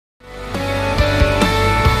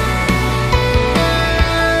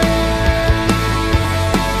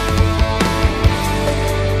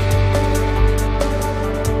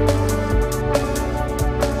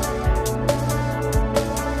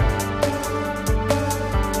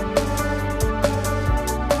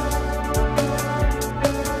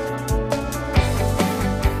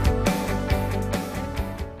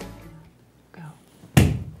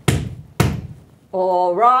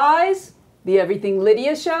rise. The Everything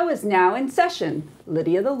Lydia show is now in session.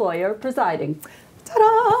 Lydia the lawyer presiding.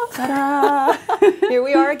 Ta-da! Ta-da! Here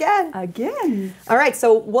we are again. Again. All right,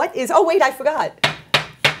 so what is, oh wait, I forgot.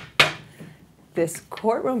 This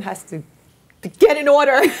courtroom has to get in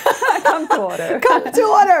order. Come to order. Come to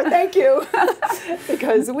order, thank you.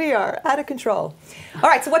 Because we are out of control. All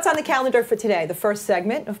right, so what's on the calendar for today? The first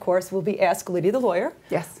segment, of course, will be Ask Lydia the Lawyer.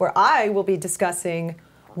 Yes. Where I will be discussing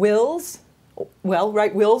wills, well,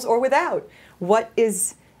 right, wills or without. What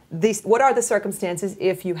are the circumstances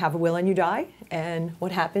if you have a will and you die? And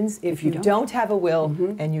what happens if you don't have a will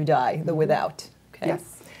and you die, the without? Okay.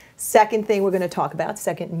 Yes. Second thing we're going to talk about,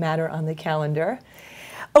 second matter on the calendar.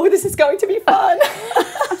 Oh, this is going to be fun.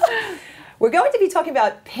 We're going to be talking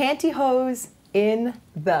about pantyhose in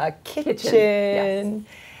the kitchen. Yes.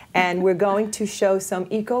 And we're going to show some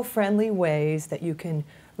eco-friendly ways that you can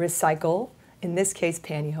recycle, in this case,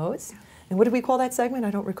 pantyhose. And what did we call that segment?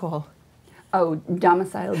 I don't recall. Oh,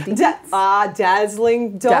 domicile deeds.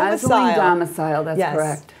 Dazzling domicile. Dazzling domicile, that's yes.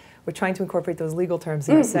 correct. We're trying to incorporate those legal terms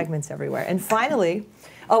in our segments everywhere. And finally,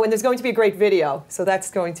 oh, and there's going to be a great video, so that's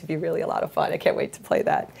going to be really a lot of fun. I can't wait to play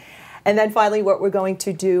that. And then finally, what we're going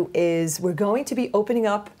to do is we're going to be opening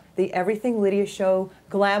up the Everything Lydia Show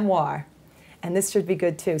Glamoire. And this should be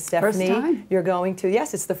good too. Stephanie, first time. You're going to,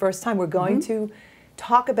 yes, it's the first time. We're going to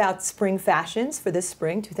talk about spring fashions for this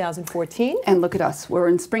spring, 2014. And look at us, we're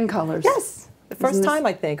in spring colors. Yes, the first time,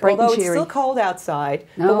 I think. Bright and Although it's cheery. still cold outside,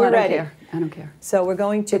 No, but we're I don't ready. care. I don't care. So we're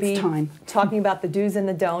going to be time. talking about the do's and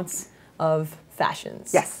the don'ts of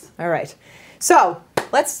fashions. Yes. All right. So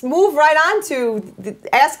let's move right on to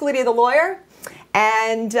Ask Lydia the Lawyer.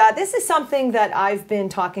 And this is something that I've been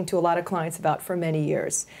talking to a lot of clients about for many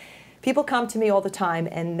years. People come to me all the time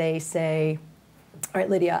and they say, all right,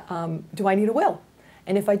 Lydia, do I need a will?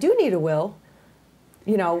 And if I do need a will,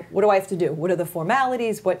 you know, what do I have to do? What are the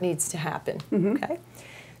formalities? What needs to happen? Okay.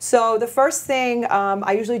 So the first thing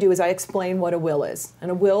I usually do is I explain what a will is. And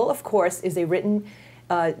a will, of course, is a written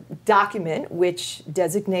document which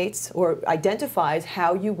designates or identifies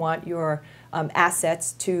how you want your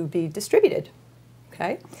assets to be distributed.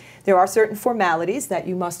 Okay? There are certain formalities that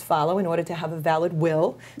you must follow in order to have a valid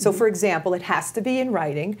will. So, for example, it has to be in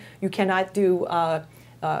writing. You cannot do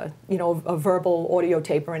you know, a verbal audio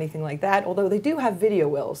tape or anything like that, although they do have video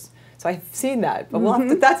wills. So I've seen that, but we'll have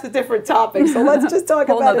to, that's a different topic. So let's just talk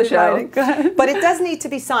about it in writing. But it does need to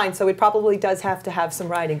be signed, so it probably does have to have some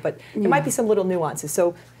writing, but there might be some little nuances.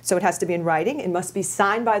 So it has to be in writing. It must be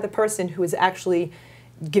signed by the person who is actually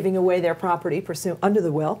giving away their property under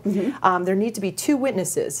the will. There need to be 2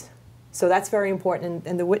 witnesses. So that's very important,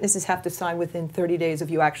 and the witnesses have to sign within 30 days of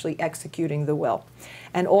you actually executing the will.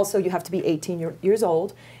 And also you have to be 18 years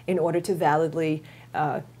old in order to validly,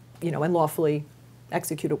 you know, and lawfully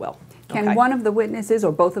execute a will. Can one of the witnesses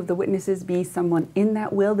or both of the witnesses be someone in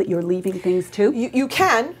that will that you're leaving things to? You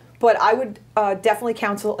can, but I would definitely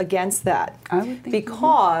counsel against that. I would think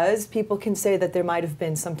because people can say that there might have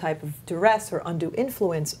been some type of duress or undue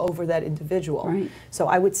influence over that individual. Right. So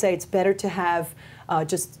I would say it's better to have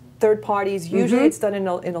just third parties. Usually it's done in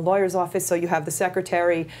a lawyer's office, so you have the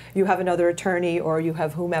secretary, you have another attorney, or you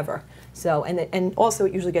have whomever. So, and also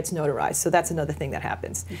it usually gets notarized, so that's another thing that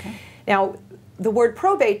happens. Okay. Now, the word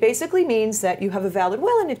probate basically means that you have a valid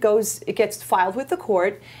will and it gets filed with the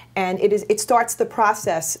court, and it starts the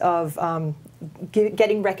process of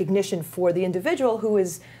getting recognition for the individual who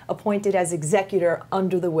is appointed as executor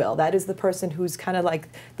under the will. That is the person who's kind of like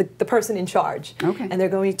the person in charge. Okay. And they're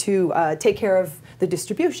going to take care of the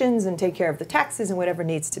distributions and take care of the taxes and whatever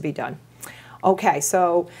needs to be done. Okay,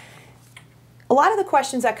 so a lot of the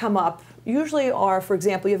questions that come up usually are, for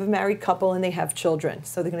example, you have a married couple and they have children.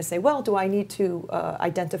 So they're going to say, well, do I need to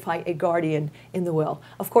identify a guardian in the will?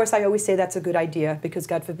 Of course, I always say that's a good idea because,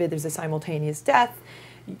 God forbid, there's a simultaneous death.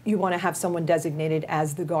 You want to have someone designated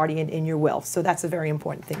as the guardian in your will. So that's a very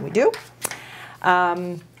important thing we do.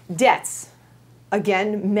 Debts.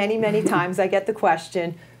 Again, many, many times I get the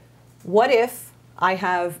question, what if I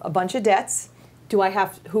have a bunch of debts? Do I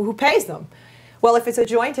have, who pays them? Well, if it's a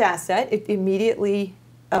joint asset, it immediately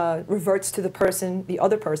reverts to the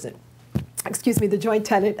other person. Excuse me, the joint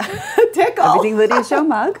tenant. Tickle. Everything Lydia Show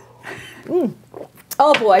mug.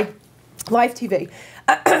 Oh boy, live TV.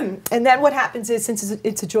 And then what happens is, since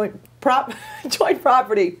it's a joint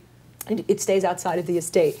property, it stays outside of the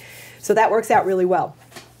estate. So that works out really well.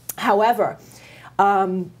 However,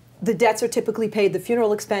 the debts are typically paid, the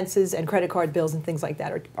funeral expenses and credit card bills and things like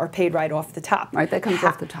that are paid right off the top. Right, that comes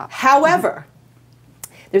off the top. However,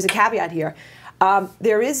 there's a caveat here.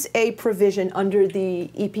 There is a provision under the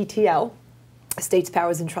EPTL, Estates,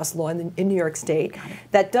 Powers, and Trust Law in New York State,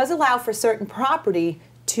 that does allow for certain property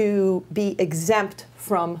to be exempt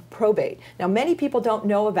from probate. Now, many people don't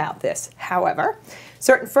know about this. However,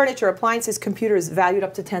 certain furniture, appliances, computers valued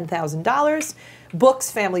up to $10,000, books,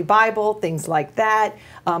 family Bible, things like that,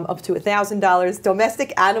 up to $1,000,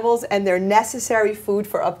 domestic animals and their necessary food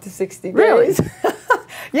for up to 60 days. Really?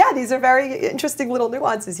 Yeah, these are very interesting little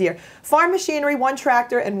nuances here. Farm machinery, 1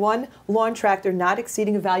 tractor and 1 lawn tractor not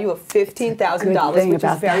exceeding a value of $15,000, which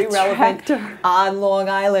is very relevant on Long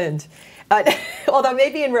Island. Although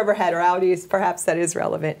maybe in Riverhead or out east, perhaps that is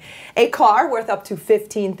relevant. A car worth up to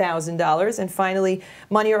 $15,000. And finally,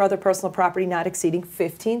 money or other personal property not exceeding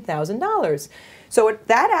 $15,000. So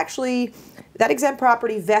that exempt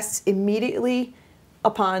property vests immediately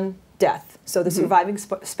upon death. So the surviving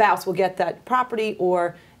spouse will get that property,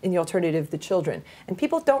 or in the alternative, the children. And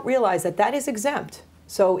people don't realize that that is exempt.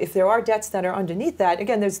 So if there are debts that are underneath that,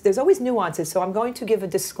 again, there's always nuances. So I'm going to give a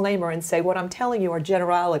disclaimer and say what I'm telling you are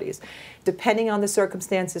generalities. Depending on the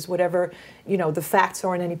circumstances, whatever the facts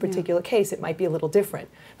are in any particular case, it might be a little different.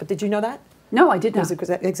 But did you know that? No, I did not. There's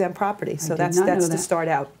exempt property. So that's know to start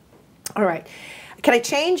out. All right. Can I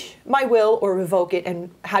change my will or revoke it,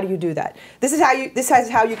 and how do you do that? This is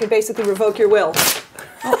how you can basically revoke your will.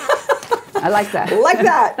 I like that. Like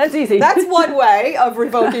that. That's easy. That's one way of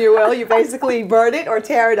revoking your will. You basically burn it or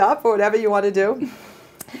tear it up or whatever you want to do.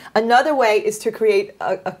 Another way is to create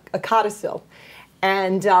a codicil.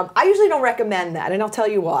 And I usually don't recommend that, and I'll tell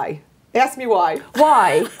you why. Ask me why.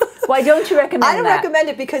 Why? Why don't you recommend that? I don't recommend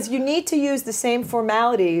it because you need to use the same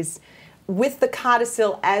formalities with the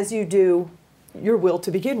codicil as you do your will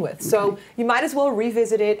to begin with. Okay. So you might as well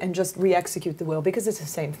revisit it and just re-execute the will because it's the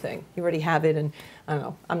same thing. You already have it, and I don't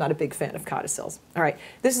know, I'm not a big fan of codicils. All right,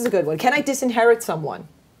 this is a good one. Can I disinherit someone?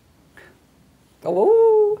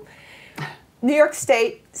 Oh, New York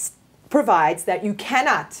State provides that you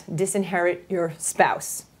cannot disinherit your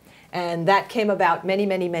spouse. And that came about many,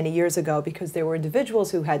 many, many years ago because there were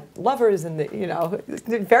individuals who had lovers, and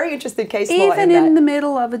very interesting case law. Even in the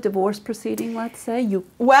middle of a divorce proceeding, let's say,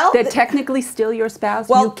 they're technically still your spouse.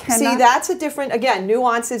 Well, you cannot. See, that's a different, again,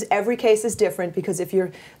 nuances. Every case is different because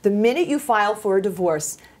the minute you file for a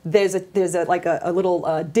divorce, there's a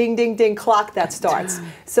little ding, ding, ding clock that starts.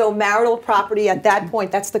 So marital property at that point,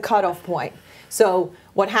 that's the cutoff point. So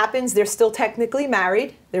what happens, they're still technically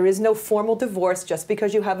married. There is no formal divorce. Just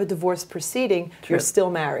because you have a divorce proceeding, you're still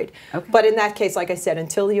married. Okay. But in that case, like I said,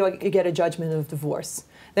 until you get a judgment of divorce,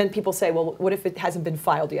 then people say, well, what if it hasn't been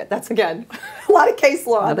filed yet? That's, again, a lot of case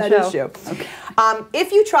law on that issue. Okay.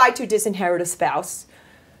 If you try to disinherit a spouse,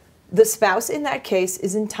 the spouse in that case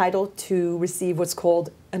is entitled to receive what's called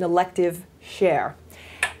an elective share.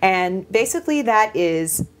 And basically that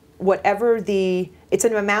is it's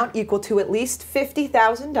an amount equal to at least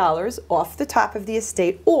 $50,000 off the top of the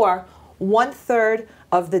estate, or 1/3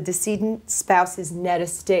 of the decedent spouse's net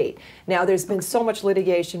estate. Now, there's been so much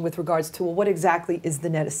litigation with regards to, well, what exactly is the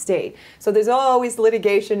net estate? So there's always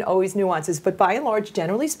litigation, always nuances, but by and large,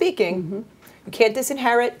 generally speaking, you can't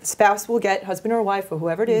disinherit. The spouse will get, husband or wife or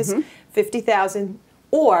whoever it is, $50,000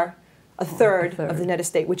 or a third of the net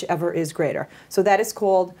estate, whichever is greater. So that is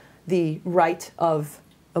called the right of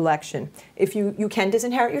election. If you can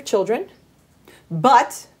disinherit your children,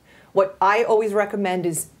 but what I always recommend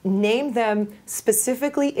is name them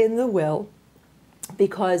specifically in the will,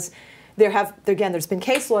 because there's been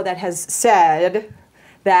case law that has said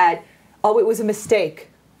that, oh, it was a mistake.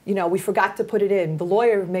 We forgot to put it in. The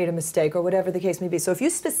lawyer made a mistake, or whatever the case may be. So if you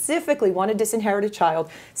specifically want to disinherit a child,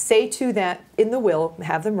 say to that in the will,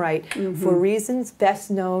 have them write, for reasons best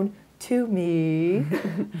known to me,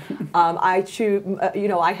 I choose,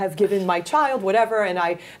 I have given my child whatever,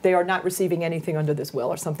 and they are not receiving anything under this will,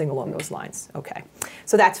 or something along those lines. Okay,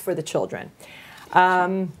 so that's for the children.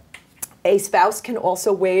 A spouse can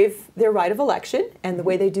also waive their right of election, and the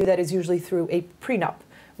way they do that is usually through a prenup,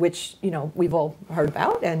 which we've all heard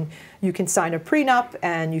about, and you can sign a prenup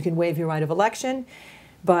and you can waive your right of election.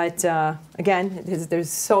 But again, there's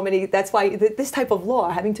so many. That's why this type of law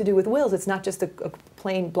having to do with wills, it's not just a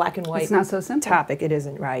plain black and white. It's not so simple. Topic. It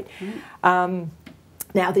isn't, right?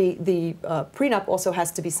 Now the prenup also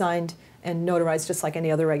has to be signed and notarized just like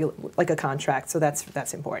any other like a contract. So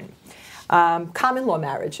that's important. Common law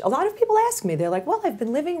marriage. A lot of people ask me. They're like, well, I've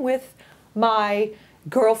been living with my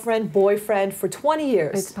girlfriend, boyfriend for 20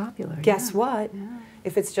 years. It's popular. Guess what? Yeah.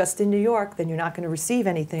 If it's just in New York, then you're not going to receive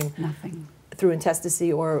anything. Nothing. Through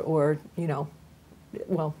intestacy or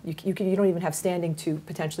well, you don't even have standing to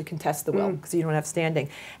potentially contest the will because you don't have standing.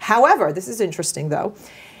 However, this is interesting though.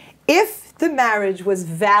 If the marriage was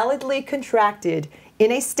validly contracted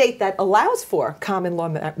in a state that allows for common law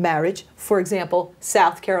marriage, for example,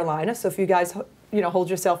 South Carolina. So if you guys hold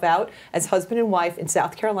yourself out as husband and wife in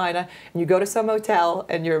South Carolina, and you go to some hotel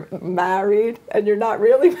and you're married and you're not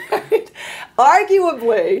really married,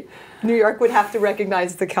 arguably, New York would have to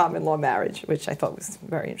recognize the common law marriage, which I thought was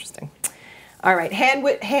very interesting. All right,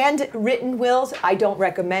 handwritten wills, I don't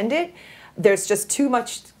recommend it. There's just too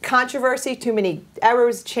much controversy, too many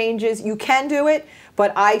errors, changes. You can do it,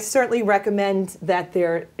 but I certainly recommend that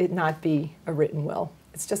it not be a written will.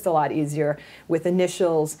 It's just a lot easier with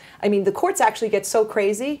initials. I mean, the courts actually get so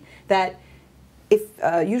crazy that if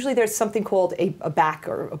usually there's something called a back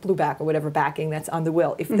or a blue back or whatever backing that's on the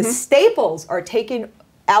will. If the staples are taken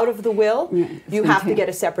out of the will, you have to get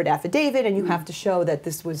a separate affidavit, and you have to show that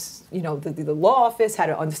this was, the law office had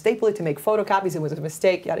to unstaple it to make photocopies. It was a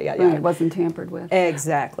mistake, yada, yada, yada. It wasn't tampered with.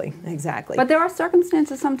 Exactly, exactly. But there are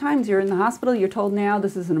circumstances sometimes you're in the hospital, you're told now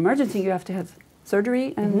this is an emergency, you have to have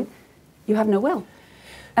surgery, and you have no will.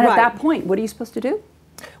 And at that point, what are you supposed to do?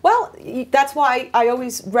 Well, that's why I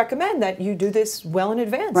always recommend that you do this well in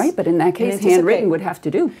advance. Right, but in that case, handwritten would have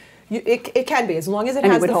to do. It can be, as long as it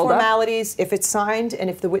has the formalities, if it's signed and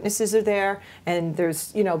if the witnesses are there, and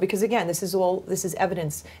there's, because again, this is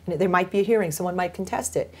evidence, and there might be a hearing, someone might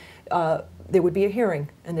contest it. There would be a hearing,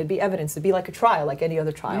 and there'd be evidence. It'd be like a trial, like any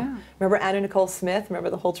other trial. Yeah. Remember Anna Nicole Smith? Remember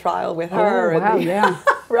the whole trial with her? Oh, wow, yeah.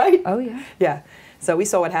 Right? Oh, yeah. Yeah. So we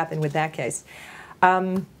saw what happened with that case.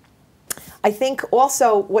 I think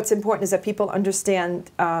also what's important is that people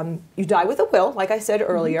understand you die with a will, like I said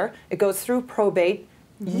earlier. It goes through probate.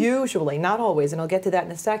 Usually, not always, and I'll get to that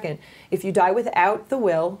in a second. If you die without the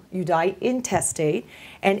will, you die intestate.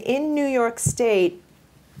 And in New York State,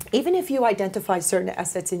 even if you identify certain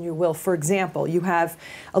assets in your will, for example, you have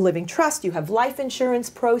a living trust, you have life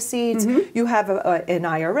insurance proceeds, you have an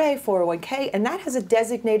IRA, 401k, and that has a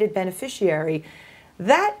designated beneficiary,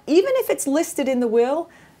 that, even if it's listed in the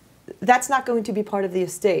will, that's not going to be part of the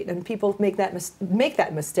estate. And people make that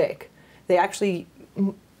mistake. They actually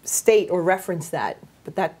state or reference that.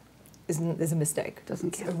 But that is a mistake. Doesn't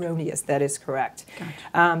count. It's erroneous. That is correct.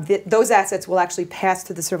 Gotcha. Those assets will actually pass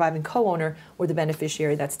to the surviving co-owner or the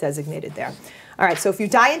beneficiary that's designated there. All right, so if you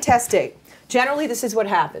die intestate, generally this is what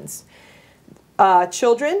happens.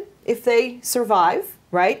 Children, if they survive,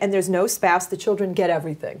 right, and there's no spouse, the children get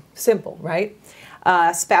everything. Simple, right?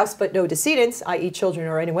 Spouse but no decedents, i.e. children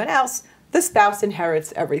or anyone else, the spouse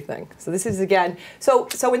inherits everything. So this is, again, so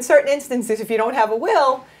in certain instances, if you don't have a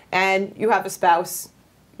will and you have a spouse,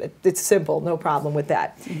 it's simple, no problem with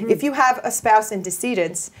that. If you have a spouse and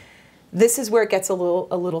decedents, this is where it gets a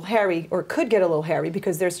little hairy, or could get a little hairy,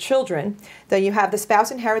 because there's children. Then you have the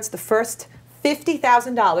spouse inherits the first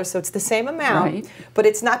 $50,000, so it's the same amount, but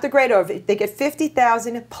it's not the greater of it. They get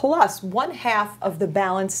 $50,000 plus 1/2 of the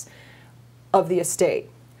balance of the estate.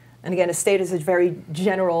 And again, estate is a very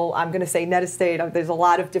general, I'm going to say net estate. There's a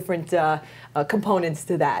lot of different components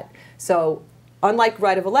to that. So unlike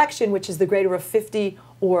right of election, which is the greater of 50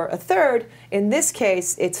 or 1/3, in this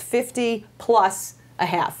case, it's 50 plus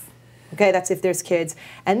 1/2. Okay, that's if there's kids.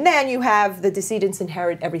 And then you have the decedents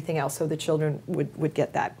inherit everything else, so the children would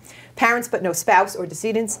get that. Parents but no spouse or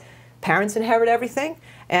decedents, parents inherit everything,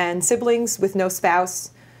 and siblings with no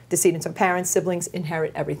spouse, decedents or parents, siblings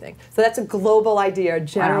inherit everything. So that's a global idea,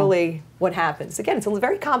 generally what happens. Again, it's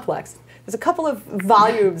very complex. There's a couple of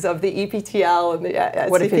volumes of the EPTL and the SCPA.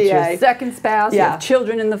 What if it's your second spouse? You have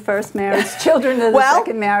children in the first marriage, children in the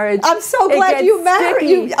second marriage. I'm so glad you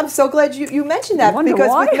married. I'm so glad you mentioned that,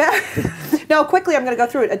 because with no, quickly, I'm going to go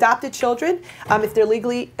through it. Adopted children, if they're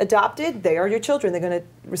legally adopted, they are your children. They're going to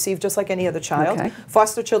receive just like any other child. Okay.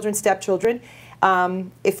 Foster children, stepchildren.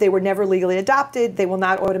 If they were never legally adopted, they will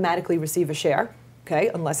not automatically receive a share,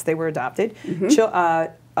 okay, unless they were adopted.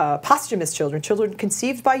 Posthumous children, children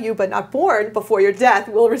conceived by you but not born before your death,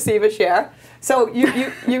 will receive a share. So you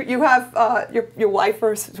have your wife,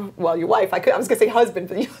 or, well, your wife, I was going to say husband,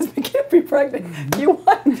 but your husband can't be pregnant. Your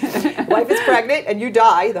wife is pregnant and you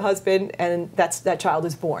die, the husband, and that child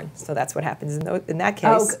is born. So that's what happens in that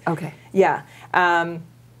case. Oh, okay. Yeah.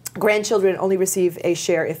 Grandchildren only receive a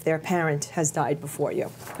share if their parent has died before you.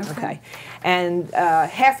 Okay. And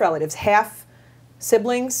half relatives, half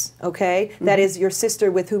siblings, okay? That is your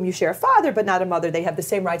sister with whom you share a father but not a mother. They have the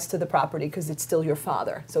same rights to the property because it's still your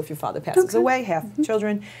father. So if your father passes away, half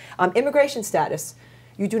children. Immigration status.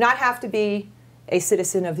 You do not have to be a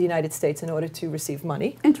citizen of the United States in order to receive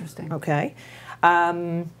money. Interesting. Okay.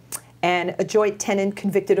 And a joint tenant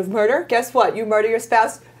convicted of murder. Guess what? You murder your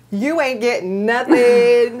spouse, you ain't getting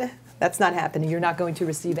nothing. That's not happening. You're not going to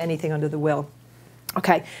receive anything under the will.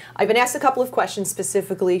 Okay, I've been asked a couple of questions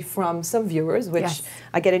specifically from some viewers, which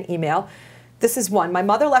I get an email. this is one. My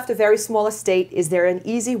mother left a very small estate. Is there an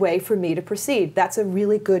easy way for me to proceed? That's a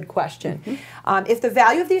really good question. If the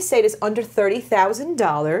value of the estate is under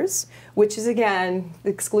 $30,000, which is, again,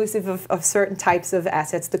 exclusive of certain types of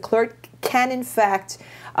assets, the clerk can, in fact,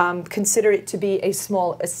 consider it to be a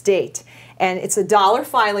small estate. And it's a $1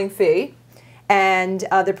 filing fee. And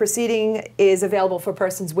the proceeding is available for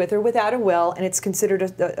persons with or without a will, and it's considered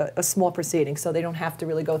a small proceeding, so they don't have to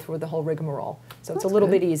really go through the whole rigmarole. So it's a little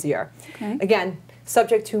bit easier. Okay. Again,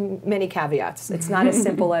 subject to many caveats. It's not as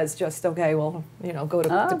simple as just, okay, well, you know, go to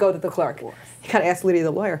the clerk. You got to ask Lidia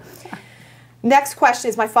the lawyer. Next question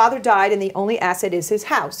is, my father died and the only asset is his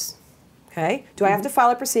house. Okay. Do I have to file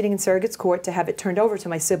a proceeding in surrogate's court to have it turned over to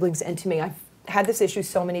my siblings and to me? I've had this issue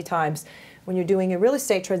so many times. When you're doing a real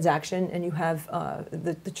estate transaction and you have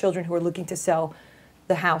the children who are looking to sell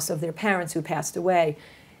the house of their parents who passed away,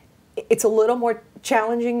 it's a little more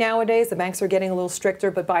challenging nowadays. The banks are getting a little stricter,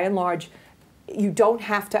 but by and large, you don't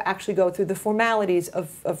have to actually go through the formalities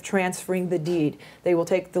of transferring the deed. They will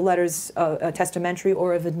take the letters, testamentary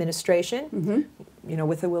or of administration, you know,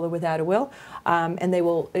 with a will or without a will, and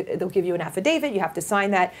they'll give you an affidavit. You have to sign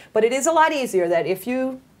that. But it is a lot easier that if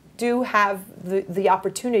you do have the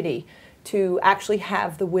opportunity to actually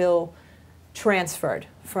have the will transferred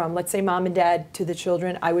from, let's say, mom and dad to the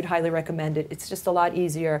children, I would highly recommend it. It's just a lot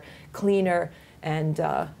easier, cleaner, and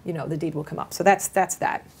you know, the deed will come up. So that's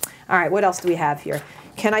that. All right, what else do we have here?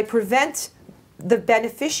 Can I prevent the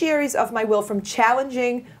beneficiaries of my will from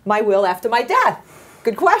challenging my will after my death?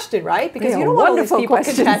 Good question, right? Because you don't want all these people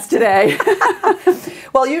contest today.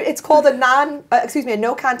 Well, it's called a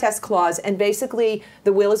no contest clause, and basically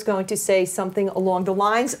the will is going to say something along the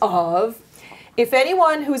lines of, if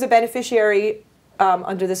anyone who's a beneficiary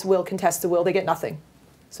under this will contests the will, they get nothing.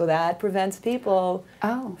 So that prevents people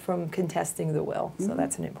from contesting the will. So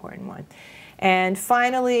that's an important one. And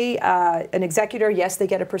finally, an executor, yes, they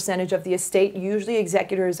get a percentage of the estate. Usually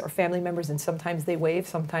executors are family members, and sometimes they waive,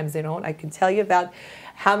 sometimes they don't. I can tell you about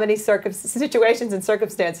how many situations and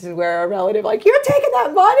circumstances where a relative, like, you're taking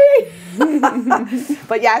that money!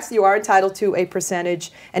 But yes, you are entitled to a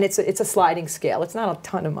percentage, and it's a sliding scale. It's not a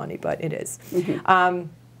ton of money, but it is. And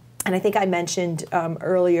I think I mentioned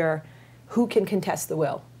earlier who can contest the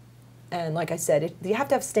will. And like I said, you have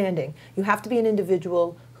to have standing. You have to be an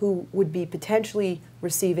individual who would be potentially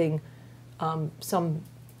receiving some,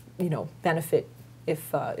 you know, benefit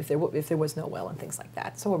if there was no will and things like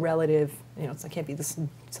that. So a relative, you know, it can't be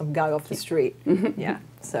some guy off the street. Yeah.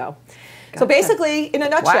 So basically, in a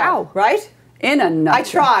nutshell, right? In a nutshell. I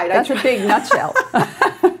tried. That's a big nutshell.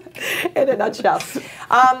 In a nutshell.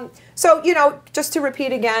 So, you know, just to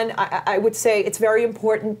repeat again, I would say it's very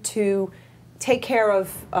important to take care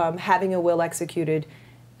of having a will executed.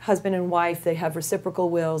 Husband and wife, they have reciprocal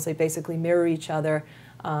wills. They basically mirror each other.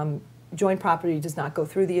 Joint property does not go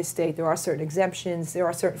through the estate. There are certain exemptions. There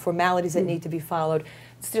are certain formalities that need to be followed.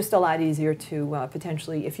 It's just a lot easier to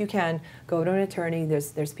potentially, if you can, go to an attorney.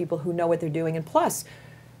 There's people who know what they're doing. And plus,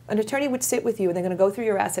 an attorney would sit with you, and they're going to go through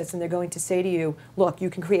your assets, and they're going to say to you, look, you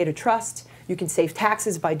can create a trust. You can save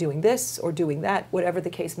taxes by doing this or doing that, whatever the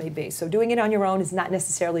case may be. So doing it on your own is not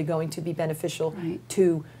necessarily going to be beneficial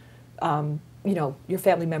to you know, your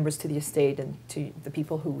family members, to the estate, and to the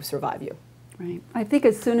people who survive you. Right. I think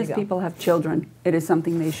as soon as people have children, it is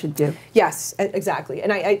something they should do. Yes, exactly.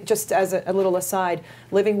 And I just as a little aside,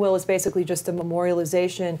 living will is basically just a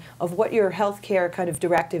memorialization of what your health care kind of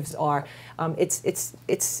directives are.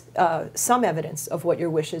 It's some evidence of what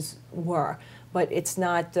your wishes were. But it's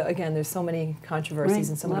not, again, there's so many controversies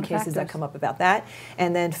and so many cases that come up about that.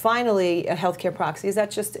 And then finally, a healthcare proxy. Is that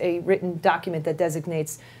just a written document that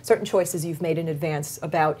designates certain choices you've made in advance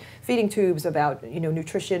about feeding tubes, about, you know,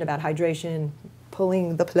 nutrition, about hydration,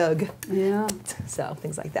 pulling the plug. Yeah. So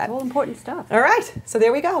things like that. All important stuff. All right. So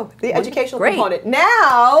there we go. The educational component.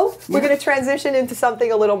 Now we're going to transition into something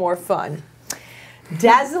a little more fun.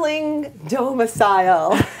 Dazzling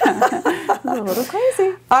domicile. A little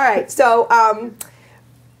crazy. All right, so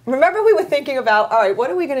remember we were thinking about, all right, what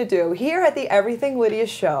are we going to do? Here at the Everything Lidia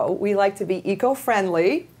show, we like to be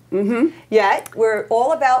eco-friendly, yet we're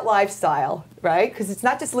all about lifestyle, right? Because it's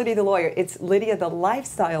not just Lidia the lawyer, it's Lidia the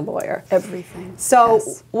lifestyle lawyer. Everything. So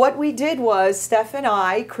what we did was, Steph and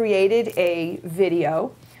I created a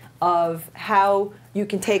video of how you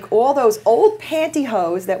can take all those old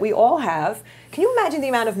pantyhose that we all have. Can you imagine the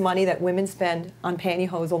amount of money that women spend on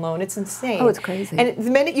pantyhose alone? It's insane. Oh, it's crazy. And the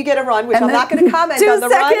minute you get a run, which I'm not going to comment on the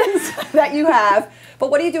runs that you have, but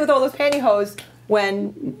what do you do with all those pantyhose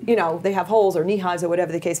when, you know, they have holes or knee-highs or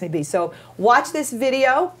whatever the case may be? So watch this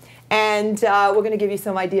video, and we're going to give you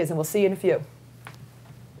some ideas, and we'll see you in a few.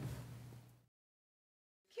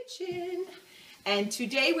 Kitchen. And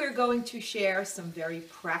today we're going to share some very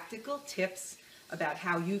practical tips about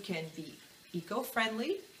how you can be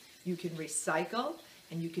eco-friendly, you can recycle,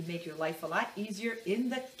 and you can make your life a lot easier in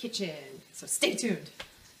the kitchen. So stay tuned.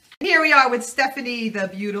 Here we are with Stephanie, the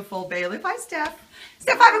beautiful bailiff. Hi, Steph.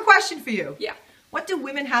 Steph, I have a question for you. Yeah. What do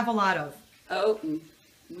women have a lot of? Oh,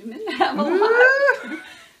 women have a lot.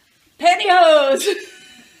 Pantyhose.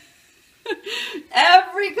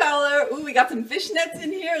 Every color. Ooh, we got some fishnets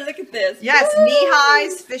in here. Look at this. Yes, Woo!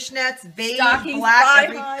 Knee-highs, fishnets, beige, Stockings, black,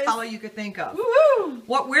 every thigh-highs. color you could think of. Woo-hoo!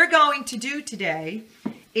 What we're going to do today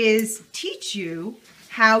is teach you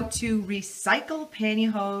how to recycle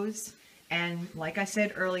pantyhose and, like I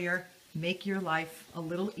said earlier, make your life a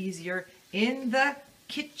little easier in the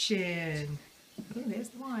kitchen. Oh, there's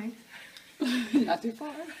the wine. Not too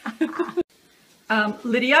far.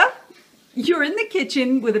 Lydia, you're in the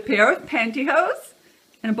kitchen with a pair of pantyhose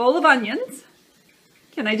and a bowl of onions.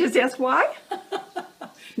 Can I just ask why?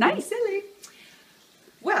 Nice. Silly.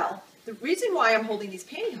 Well, the reason why I'm holding these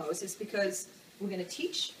pantyhose is because we're going to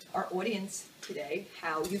teach our audience today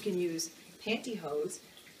how you can use pantyhose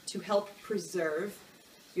to help preserve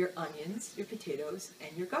your onions, your potatoes,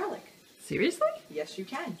 and your garlic. Seriously? Yes, you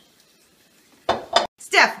can.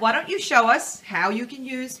 Steph, why don't you show us how you can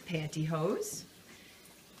use pantyhose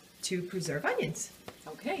to preserve onions?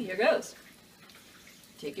 Okay, here goes.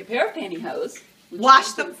 Take your pair of pantyhose.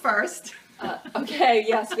 Wash them first. Okay,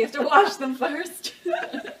 yes, we have to wash them first.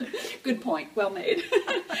 Good point, well made.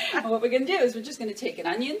 And what we're going to do is we're just going to take an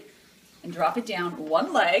onion and drop it down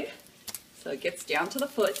one leg so it gets down to the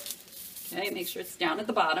foot. Okay, make sure it's down at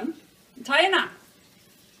the bottom. And tie a knot.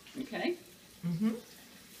 Okay? Mm-hmm.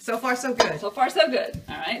 So far, so good. So far, so good.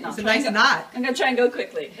 All right. It's a nice knot. I'm going to try and go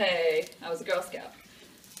quickly. Hey, I was a Girl Scout.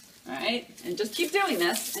 All right, and just keep doing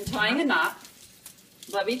this and tying a knot.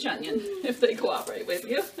 Love each onion if they cooperate with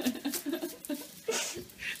you.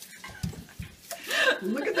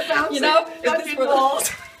 Look at the bouncing You know, onion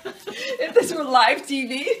balls. If this were live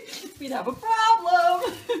TV, we'd have a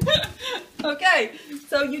problem. Okay,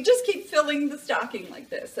 so you just keep filling the stocking like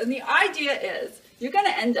this. And the idea is you're going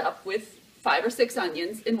to end up with 5 or 6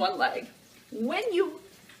 onions in one leg. When you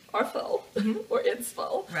are full, or it's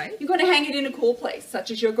full, right, you're going to hang it in a cool place,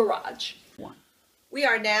 such as your garage. We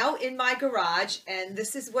are now in my garage, and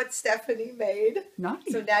this is what Stephanie made. Nice.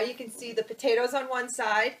 So now you can see the potatoes on one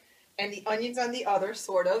side and the onions on the other,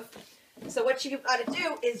 sort of. So what you've got to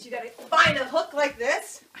do is you got to find a hook like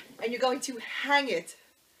this, and you're going to hang it.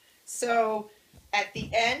 So at the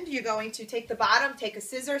end, you're going to take the bottom, take a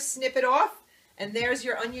scissor, snip it off, and there's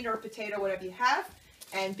your onion or potato, whatever you have.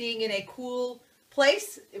 And being in a cool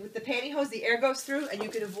place with the pantyhose, the air goes through, and you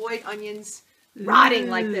can avoid onions rotting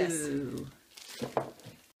like this.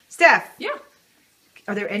 Steph. Yeah.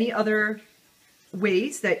 Are there any other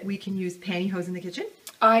ways that we can use pantyhose in the kitchen?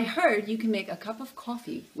 I heard you can make a cup of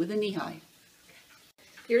coffee with a knee-high.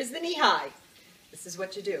 Here's the knee-high. This is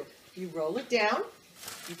what you do. You roll it down,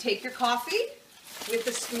 you take your coffee with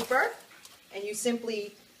the scooper, and you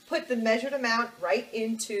simply put the measured amount right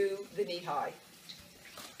into the knee-high.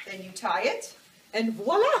 Then you tie it, and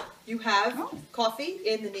voila! You have coffee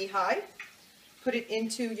in the knee-high. Put it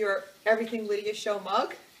into your Everything Lydia Show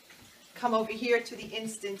mug. Come over here to the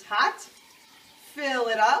Instant Hot. Fill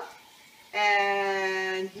it up.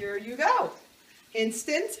 And here you go.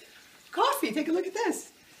 Instant coffee. Take a look at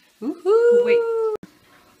this. Woohoo! Wait.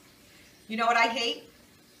 You know what I hate?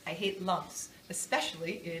 I hate lumps,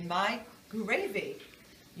 especially in my gravy.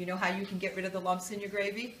 You know how you can get rid of the lumps in your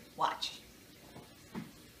gravy? Watch.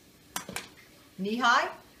 Knee-high,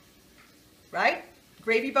 right?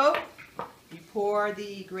 Gravy boat. You pour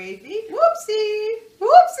the gravy. Whoopsie!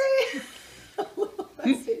 Whoopsie!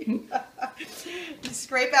 Whoopsie. You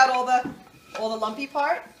scrape out all the lumpy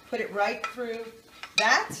part. Put it right through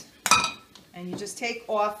that, and you just take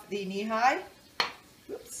off the knee-high.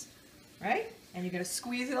 Oops. Right? And you're gonna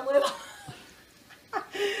squeeze it a little.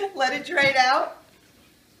 Let it drain out.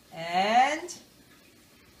 And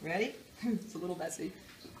ready? It's a little messy.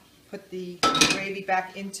 Put the gravy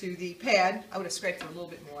back into the pan. I would have scraped it a little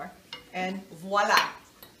bit more. And voila,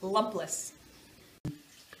 lumpless.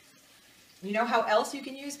 You know how else you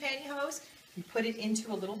can use pantyhose? You put it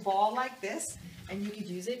into a little ball like this, and you could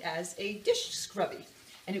use it as a dish scrubby.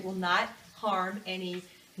 And it will not harm any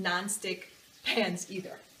non-stick pans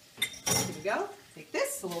either. Here we go. Take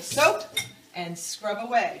this, a little soap, and scrub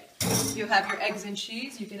away. You have your eggs and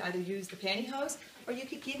cheese. You can either use the pantyhose, or you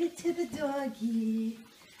could give it to the doggy.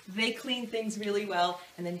 They clean things really well,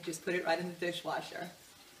 and then you just put it right in the dishwasher.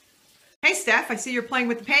 Hey, Steph, I see you're playing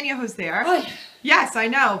with the pantyhose there. Oh. Yes, I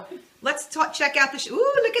know. Let's check out the shoes.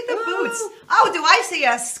 Ooh, look at the boots. Oh, do I see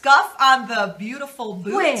a scuff on the beautiful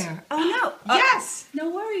boot? Where? Oh, no. Yes. No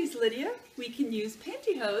worries, Lydia. We can use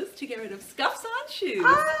Pantyhose to get rid of scuffs on shoes.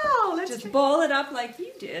 Oh, let's just ball it up like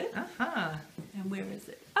you did. Uh-huh. And where is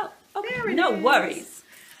it? Oh, okay. There it no is. worries.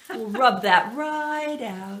 We'll rub that right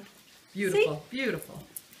out. Beautiful, See? beautiful.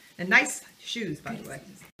 And nice shoes, by the way.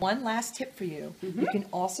 One last tip for you. You can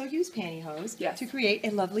also use pantyhose to create a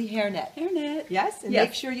lovely hairnet. Hairnet. Yes, and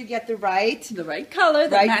make sure you get the right color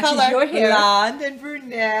that matches your hair. Blonde and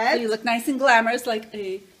brunette. So you look nice and glamorous like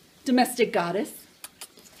a domestic goddess.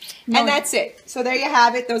 And that's it. So there you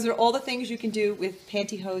have it. Those are all the things you can do with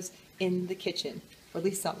pantyhose in the kitchen, or at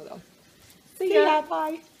least some of them. See ya.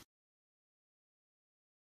 Bye.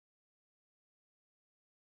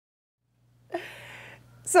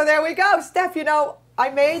 So there we go. Steph, you know, I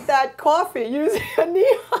made that coffee using a neon.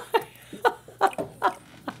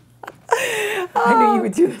 I knew you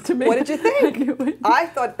would do that to me. What did you think? I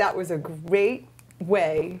thought that was a great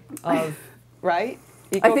way of, right?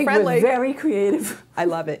 Eco-friendly. I think we're very creative. I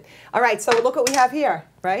love it. All right, so look what we have here,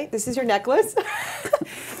 right? This is your necklace.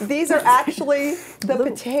 These are actually the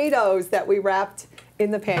potatoes that we wrapped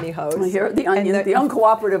in the pantyhose. Here, the onion, the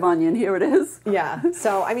uncooperative onion. Here it is. Yeah.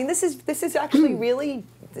 So I mean, this is actually really.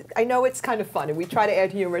 I know it's kind of fun, and we try to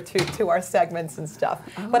add humor to our segments and stuff.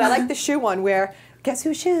 But I like the shoe one where, guess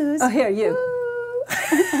whose shoes? Oh, here, you.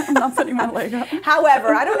 I'm not putting my leg up.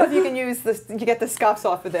 However, I don't know if you can use this, you get the scuffs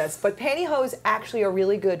off of this, but pantyhose actually are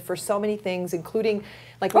really good for so many things, including,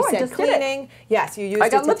 like we said, cleaning. Yes, you used it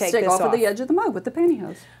to take this off. I got lipstick off of the edge of the mug with the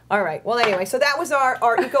pantyhose. All right. Well, anyway, so that was our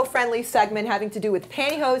eco-friendly segment having to do with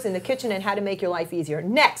pantyhose in the kitchen and how to make your life easier.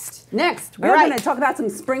 Next, we're going to talk about some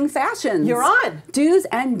spring fashions. You're on. Do's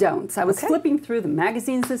and don'ts. I was flipping through the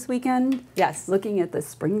magazines this weekend. Yes. Looking at the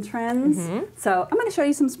spring trends. So I'm going to show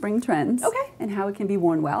you some spring trends. Okay. And how it can be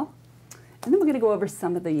worn well. And then we're going to go over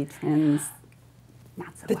some of the trends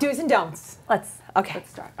not so the do's and don'ts. Let's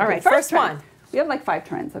start. All right, first one. We have like 5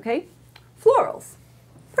 trends, okay? Florals.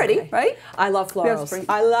 Pretty, right? I love florals.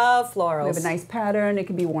 I love florals. We have a nice pattern. It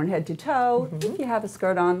can be worn head to toe. If you have a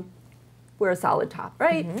skirt on, wear a solid top,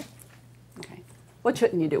 right? Okay. What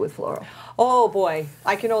shouldn't you do with floral? Oh boy,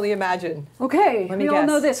 I can only imagine. Okay, we all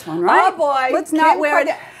know this one, right? Oh boy. Let's not wear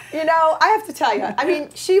it. You know, I have to tell you, I mean,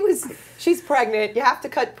 she's pregnant. You have to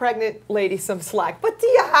cut pregnant ladies some slack. But do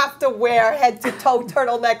you have to wear head to toe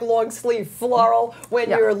turtleneck long sleeve floral when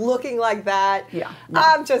you're looking like that? Yeah. No.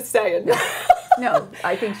 I'm just saying. No,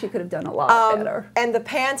 I think she could have done a lot better. And the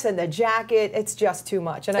pants and the jacket, it's just too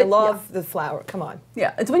much. And I love the flower. Come on.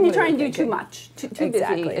 Yeah, it's when you try and do too much, too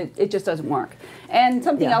busy, it just doesn't work. And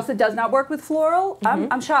something else that does not work with floral,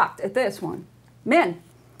 I'm shocked at this one. Men.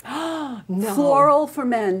 No. Floral for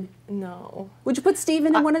men. No. Would you put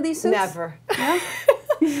Steven in one of these suits? Never. Yeah?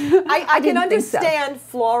 I can understand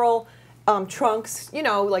floral trunks, you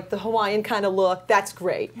know, like the Hawaiian kind of look. That's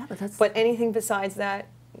great. Yeah, but anything besides that,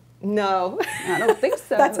 no. I don't think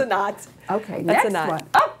so. That's a not. Okay, that's next a not. one.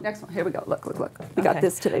 Oh, next one. Here we go. Look. We got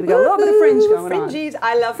this today. We got a little bit of fringe going on. Fringes.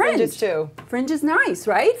 I love fringes too. Fringe is nice,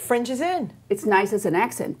 right? Fringe is in. It's nice as an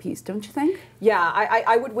accent piece, don't you think? Yeah,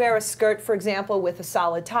 I would wear a skirt, for example, with a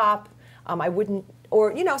solid top. I wouldn't,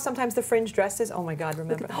 or you know, sometimes the fringe dresses. Oh my God,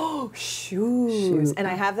 remember? Oh, shoes. And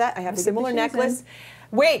I have that. I have a similar necklace.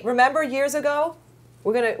 Wait, remember years ago?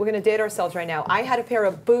 We're gonna date ourselves right now. I had a pair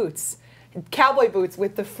of boots. Cowboy boots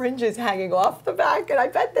with the fringes hanging off the back, and I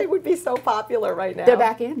bet they would be so popular right now. They're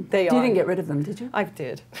back in. They are. You didn't get rid of them, did you? I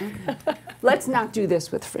did. Okay. Let's not do this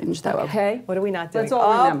with fringe, though, okay? What are we not doing? Let's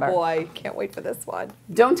all remember. Oh, boy. Can't wait for this one.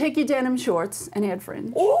 Don't take your denim shorts and add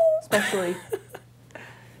fringe. Ooh. Especially.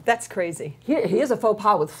 That's crazy. Here's a faux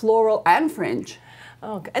pas with floral and fringe.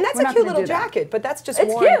 Oh, and that's a cute little jacket, but that's just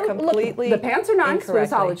worn cute. completely. Look, the pants are nice with a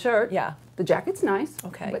solid shirt. Yeah. The jacket's nice.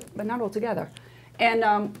 Okay. But not all together.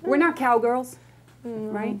 And we're not cowgirls,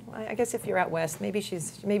 right? I guess if you're out west, maybe she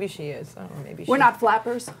is. I don't know, maybe we're not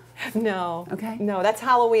flappers. No. Okay. No, that's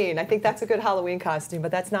Halloween. I think that's a good Halloween costume,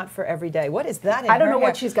 but that's not for every day. What is that? I don't know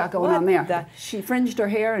what she's got going on there. The... She fringed her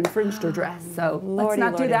hair and fringed her dress. So Lordy,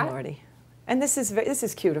 let's not do that. Lordy. And this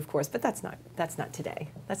is cute, of course, but that's not today.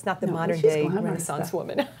 That's not the modern day Renaissance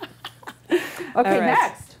woman. Okay,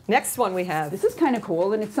 right. Next one we have. This is kind of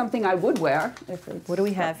cool, and it's something I would wear if it's what do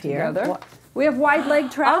we have here? We have wide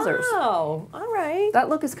leg trousers. Oh, all right. That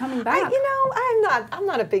look is coming back. I'm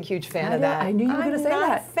not a big huge fan of that. I knew you were going to say that. I'm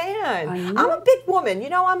not a fan. I'm a big woman. You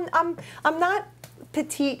know, I'm not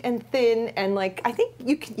petite and thin, and like I think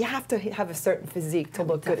you have to have a certain physique to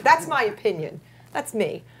look good. That's my opinion. That's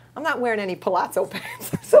me. I'm not wearing any palazzo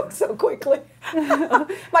pants so quickly.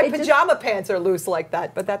 My pajama pants are loose like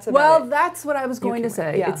that, but that's about Well, it. that's what I was going to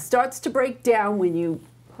say. yeah. It starts to break down when you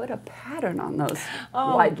put a pattern on those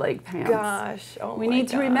wide leg pants. Gosh, we need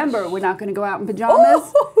to remember we're not going to go out in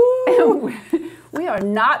pajamas. We are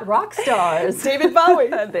not rock stars. David Bowie.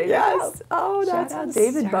 Yes. Oh, Shout that's out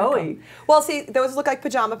David Bowie. Well, see, those look like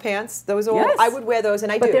pajama pants. Those are Yes. I would wear those,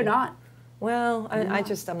 and I do. But they're not. Well, I'm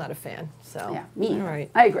not a fan. So Yeah, me. All right.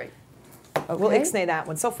 I agree. Okay. We'll ixnay that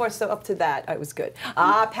one. So far, so up to that, I was good.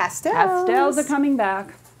 Pastels. Pastels are coming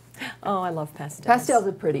back. Oh, I love pastels. Pastels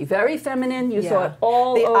are pretty, very feminine. You saw Yeah. it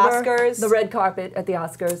all The over Oscars. the red carpet at the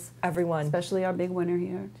Oscars. Everyone. Especially our big winner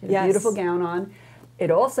here. She had Yes. a beautiful gown on.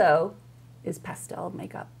 It also is pastel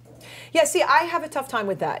makeup. Yeah, see, I have a tough time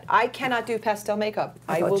with that. I cannot do pastel makeup.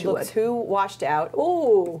 I thought will you look would. too washed out.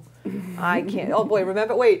 Ooh, I can't. Oh boy,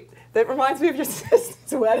 wait. That reminds me of your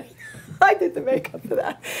sister's wedding. I did the makeup for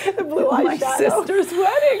that. The blue eyeshadow. My sister's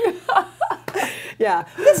wedding. Yeah,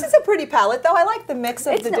 this is a pretty palette, though. I like the mix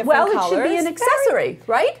of the different colors. Well, it should be an accessory,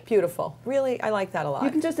 right? Beautiful. Really, I like that a lot.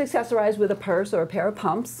 You can just accessorize with a purse or a pair of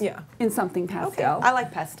pumps. Yeah. In something Okay, pastel. I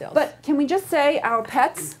like pastels. But can we just say our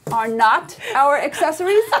pets are not our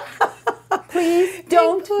accessories? Please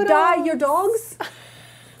don't dye your dogs.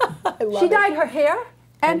 I love She it. dyed her hair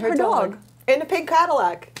and her dog. in a pink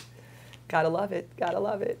Cadillac. Gotta love it. Gotta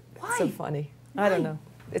love it. Why? It's so funny. I don't know.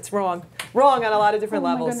 It's wrong. Wrong on a lot of different Oh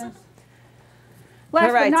my levels. goodness. Last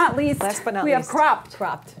All right. but not least, Last but not we least. have cropped.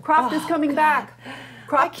 Cropped. Cropped is coming back.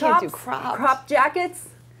 Crop I can't do tops, cropped. crop jackets,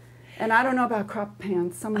 and I don't know about cropped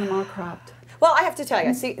pants. Some of them are cropped. Well, I have to tell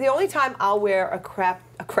you, see, the only time I'll wear a cropped.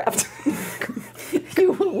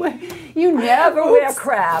 You never wear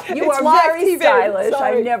crap. You It's are live very TV. stylish.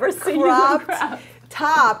 Sorry. I've never seen you in Cropped crap.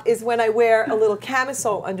 top is when I wear a little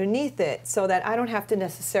camisole underneath it so that I don't have to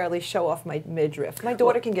necessarily show off my midriff. My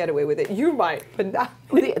daughter can get away with it. You might, but not.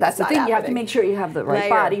 That's the not thing. You have to happening. make sure you have the right Layer.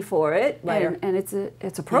 body for it, Layer. and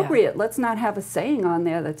it's appropriate. Let's not have a saying on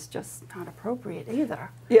there that's just not appropriate either.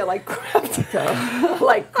 Yeah, like cropped. So,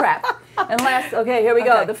 like crap. And last, okay, here we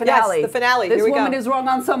go. Okay. The finale. Yes, the finale. This Here we woman go. is wrong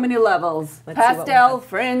on so many levels. Let's see what we Pastel, have.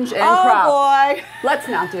 fringe, and Oh crop. boy. Let's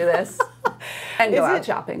not do this. And go Is out it?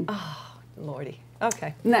 shopping. Lordy.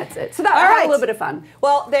 Okay. And that's it. So that All I had right. a little bit of fun.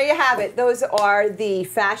 Well, there you have it. Those are the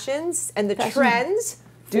fashions and the trends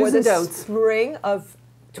for Do's the and don'ts. spring of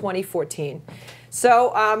 2014. So,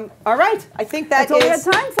 all right. I think That's all we had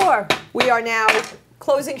time for. We are now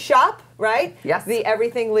closing shop, right? Yes. The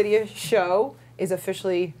Everything Lydia show is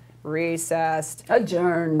officially recessed.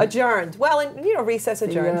 Adjourned. Well, and recess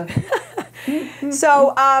adjourned.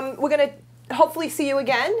 So we're going to hopefully see you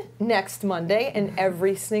again next Monday and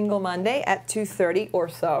every single Monday at 2:30 or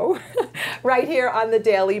so, right here on the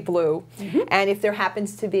Daily Blue. And if there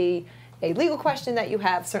happens to be a legal question that you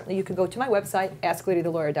have, certainly you can go to my website,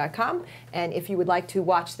 asklydiathelawyer.com. And if you would like to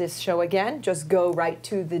watch this show again, just go right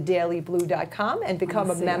to thedailyblue.com and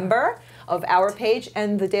become a member of our page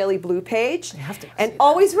and the Daily Blue page. And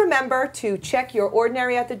always remember to check your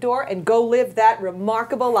ordinary at the door and go live that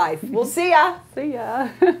remarkable life. We'll see ya. See ya.